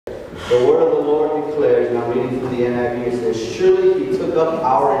The word of the Lord declares, and I'm reading from the NIV, it says, "Surely he took up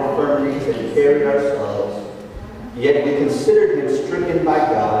our infirmities and carried our sorrows. Yet we considered him stricken by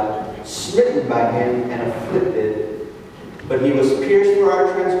God, smitten by him, and afflicted. But he was pierced for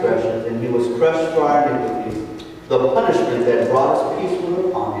our transgressions, and he was crushed for our iniquities. The punishment that brought us peace was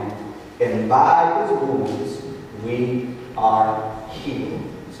upon him, and by his wounds we are healed."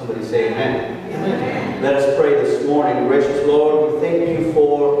 Somebody say amen. Amen. Let us pray this morning. Gracious Lord, we thank you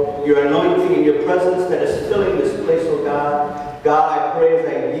for your anointing and your presence that is filling this place, oh God. God, I pray as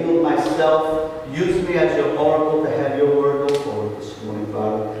I yield myself, use me as your oracle to have your word go forward this morning,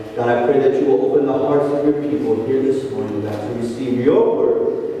 Father. God, I pray that you will open the hearts of your people here this morning, God, to receive your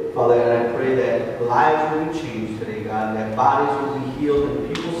word, Father. And I pray that lives will be changed today, God, and that bodies will be healed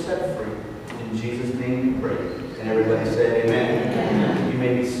and people set free. In Jesus' name we pray. And everybody said amen. Amen. You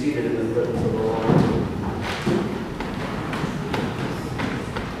may be seated in the presence of the Lord.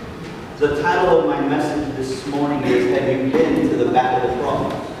 The title of my message this morning is, "Have you been to the back of the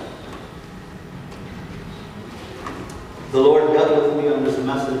cross?" The Lord dealt with me on this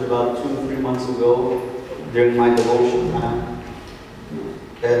message about 2 or 3 months ago during my devotion time.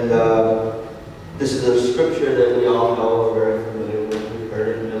 And this is a scripture that we all know, are very familiar with. We've heard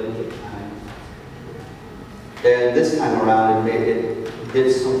it millions of times. And this time around, it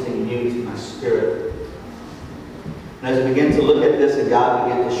did something new to my spirit. And as I began to look at this, and God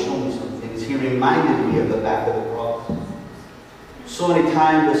began to show me some things, He reminded me of the back of the cross. So many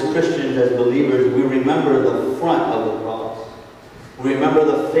times as Christians, as believers, we remember the front of the cross. We remember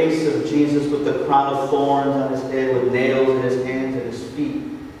the face of Jesus with the crown of thorns on his head, with nails in his hands and his feet.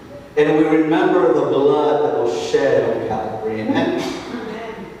 And we remember the blood that was shed on Calvary. Amen?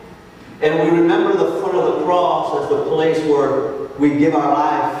 And we remember the front of the cross as the place where we give our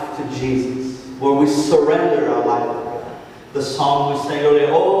life to Jesus, where we surrender our life to God. The song we sang earlier,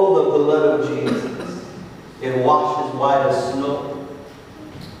 "Oh, the blood of Jesus, it washes white as snow."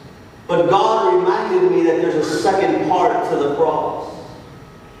 But God reminded me that there's a second part to the cross.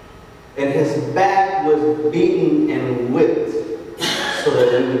 And his back was beaten and whipped so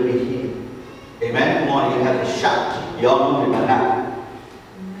that we would be healed. Amen? Come on, you have to shout. Y'all know me by now.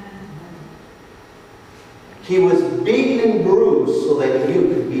 He was beaten and bruised so that you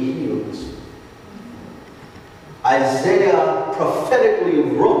could be healed. Isaiah prophetically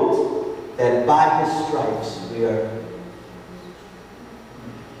wrote that by his stripes we are.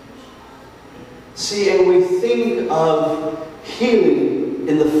 See, and we think of healing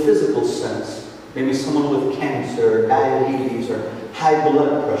in the physical sense. Maybe someone with cancer, or diabetes, or high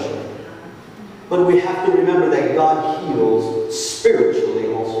blood pressure. But we have to remember that God heals spiritually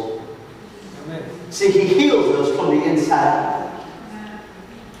also. Amen. See, He heals us from the inside out.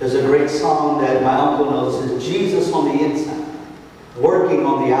 There's a great song that my uncle knows. It says, "Jesus on the inside, working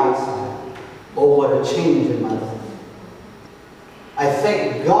on the outside. Oh, what a change in my life." I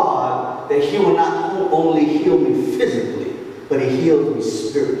thank God that He will not only heal me physically, but He heals me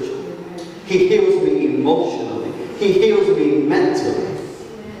spiritually. He heals me emotionally. He heals me mentally.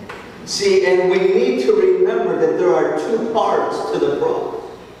 See, and we need to remember that there are two parts to the cross.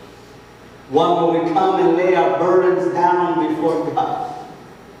 One when we come and lay our burdens down before God.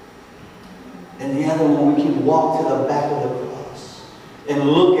 And the other one we can walk to the back of the cross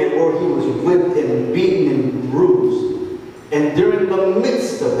and look at where He was whipped and beaten and bruised. And during the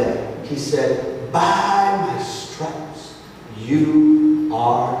midst of that, He said, "By my stripes you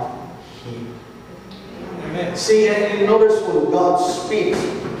are healed." Amen. See, and you notice when God speaks,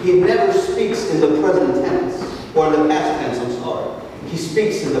 He never speaks in the present tense, or in the past tense, I'm sorry. He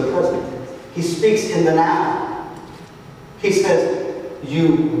speaks in the present tense. He speaks in the now. He says,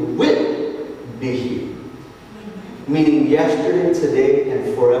 "You will be healed." Meaning yesterday, today,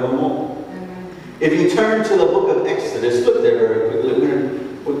 and forevermore. If you turn to the book of Exodus, look there very quickly.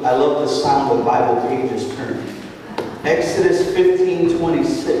 I love the sound of Bible pages turning. Exodus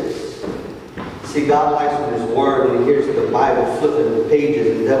 15:26. See, God likes when His Word, when He hears the Bible flipping the pages,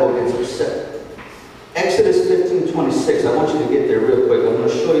 and the devil gets upset. Exodus 15:26. I want you to get there real quick. I'm going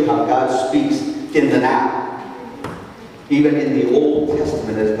to show you how God speaks in the now. Even in the Old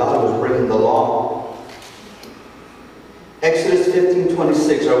Testament, as God was bringing the law. Exodus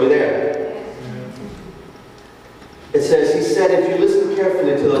 15:26. Are we there? It says, He said, "If you listen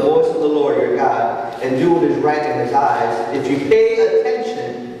carefully to the voice of the Lord your God, and do what is right in His eyes, if you pay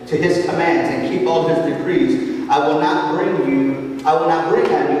attention to His commands and keep all His decrees, I will not bring on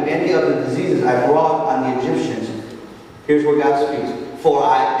you any of the diseases I brought on the Egyptians." Here's where God speaks. "For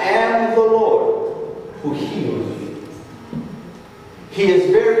I am the Lord who heals you." He is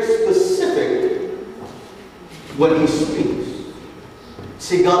very specific when He speaks.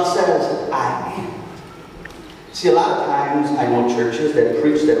 See, God says, I am. See, a lot of times I know churches that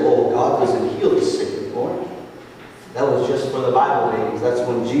preach that, oh, God doesn't heal the sick anymore. That was just for the Bible days. That's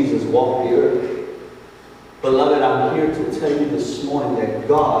when Jesus walked the earth. Beloved, I'm here to tell you this morning that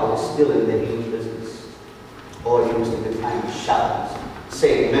God is still in the healing business. Oh, you must take the time to shout.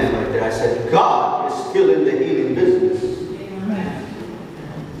 Say amen right there. I said, God is still in the healing business. Amen.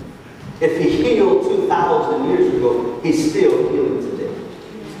 If He healed 2,000 years ago, He's still healing today.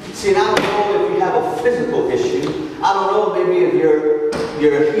 See, and I don't know if you have a physical issue. I don't know maybe if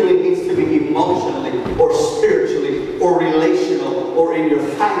your healing needs to be emotionally or spiritually or relational or in your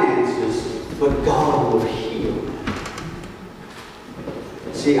finances, but God will heal.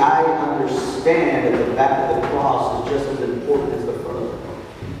 See, I understand that the back of the cross is just as important as the front of the cross.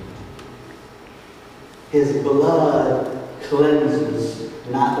 His blood cleanses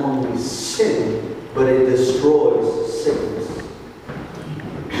not only sin, but it destroys sickness.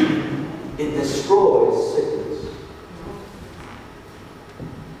 It destroys sickness.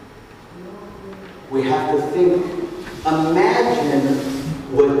 We have to think, imagine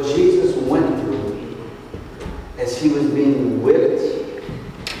what Jesus went through as He was being whipped,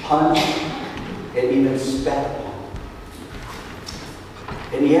 punched, and even spat upon.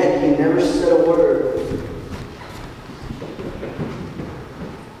 And yet He never said a word.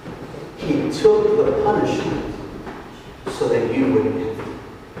 He took the punishment so that you wouldn't have to.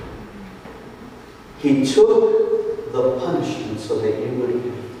 He took the punishment so that you wouldn't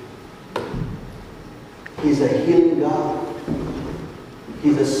have to. He's a healing God.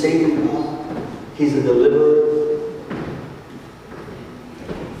 He's a saving God. He's a deliverer.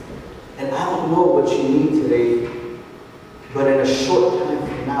 And I don't know what you need today, but in a short time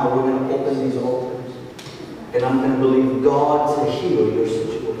from now, we're going to open these altars. And I'm going to believe God to heal your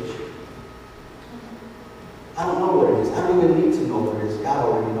situation. I don't know what it is. I don't even need to know what it is. God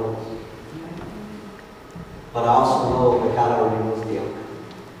already knows. But I also know that God already knows the outcome.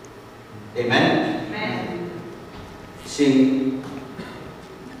 Amen? Amen. See,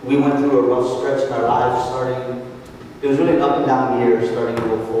 we went through a rough stretch in our lives it was really an up and down year starting in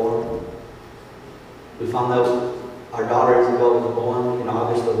 2004. We found out our daughter Isabel was born in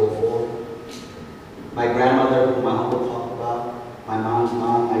August of 2004. My grandmother, who my uncle talked about, my mom's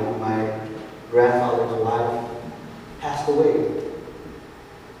mom, my grandfather's wife, passed away.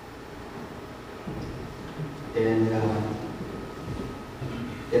 In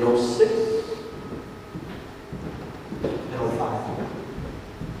 2006, in 2005.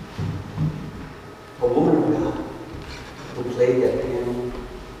 A woman of God who played that piano.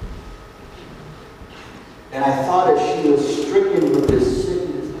 And I thought as she was stricken with this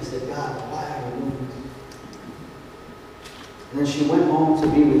sickness, I said, God, why are you doing this? And then she went home to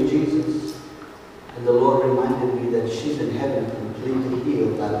be with Jesus. And the Lord reminded me that she's in heaven completely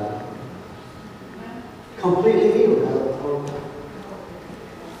healed by the power. Completely healed by the power of God.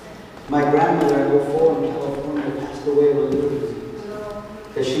 My grandmother in 2004 in California passed away of a liver disease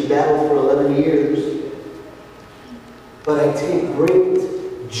that she battled for 11 years. But I take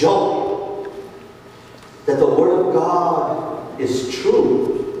great joy that the Word of God is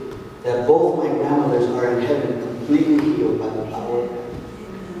true, that both my grandmothers are in heaven completely healed by the power of God.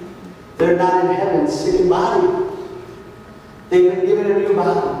 They're not in heaven sick in body. They've been given a new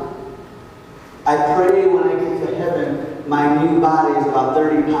body. I pray when I get to heaven, my new body is about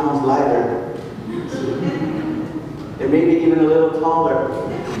 30 pounds lighter. And maybe even a little taller.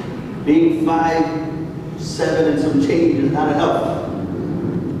 Being 5'7" and some change is not enough.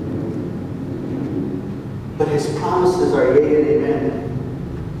 But His promises are yea and amen.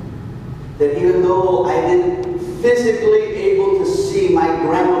 That even though I didn't physically able to see my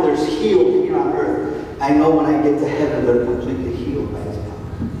grandmothers healed here on earth, I know when I get to heaven they're completely